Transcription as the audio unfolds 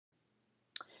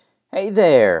Hey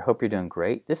there, hope you're doing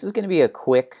great. This is going to be a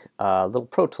quick little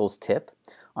Pro Tools tip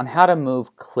on how to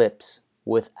move clips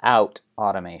without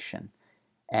automation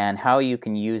and how you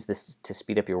can use this to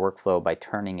speed up your workflow by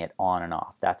turning it on and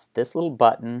off. That's this little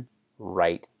button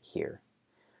right here.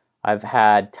 I've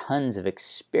had tons of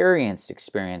experienced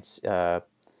guys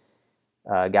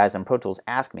on Pro Tools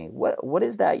ask me, what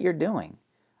is that you're doing?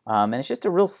 And it's just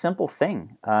a real simple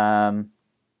thing, but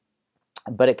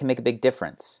it can make a big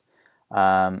difference.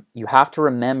 You have to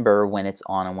remember when it's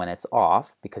on and when it's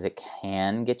off because it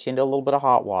can get you into a little bit of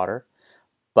hot water,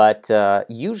 but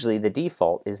usually the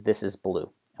default is this is blue.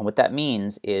 And what that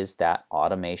means is that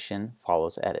automation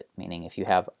follows edit, meaning if you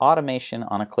have automation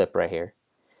on a clip right here,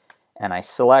 and I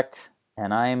select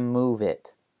and I move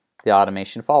it, the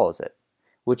automation follows it,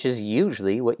 which is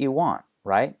usually what you want,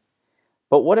 right?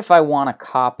 But what if I want to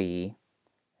copy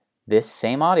this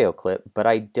same audio clip, but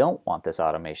I don't want this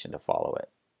automation to follow it?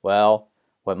 Well,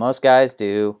 what most guys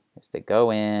do is they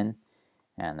go in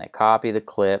and they copy the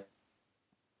clip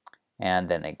and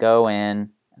then they go in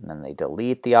and then they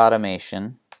delete the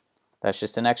automation. That's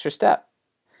just an extra step.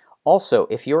 Also,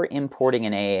 if you're importing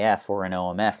an AAF or an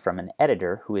OMF from an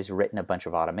editor who has written a bunch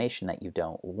of automation that you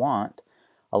don't want,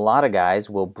 a lot of guys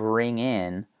will bring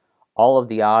in all of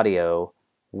the audio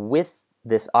with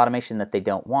this automation that they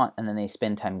don't want, and then they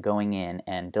spend time going in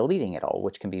and deleting it all,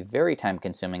 which can be very time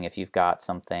consuming if you've got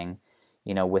something,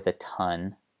 you know, with a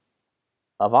ton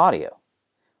of audio.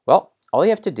 Well, all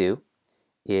you have to do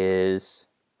is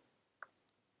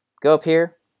go up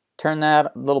here, turn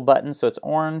that little button so it's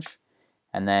orange,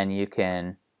 and then you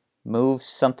can move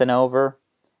something over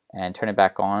and turn it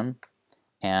back on,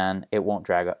 and it won't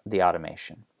drag the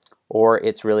automation. Or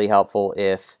it's really helpful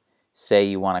if, say,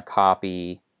 you want to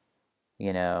copy,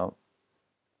 you know,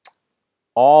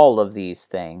 all of these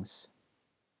things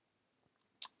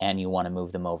and you want to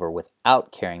move them over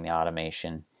without carrying the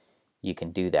automation, you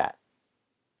can do that.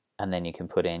 And then you can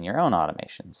put in your own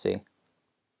automation, see?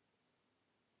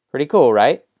 Pretty cool,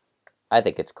 right? I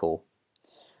think it's cool.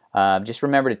 Just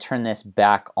remember to turn this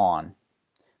back on,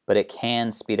 but it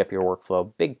can speed up your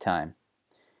workflow big time.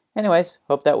 Anyways,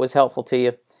 hope that was helpful to you.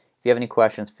 If you have any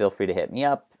questions, feel free to hit me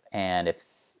up. And if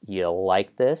you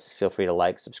like this, feel free to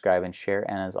like, subscribe, and share.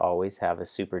 And as always, have a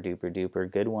super duper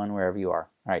duper good one wherever you are.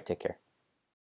 All right, take care.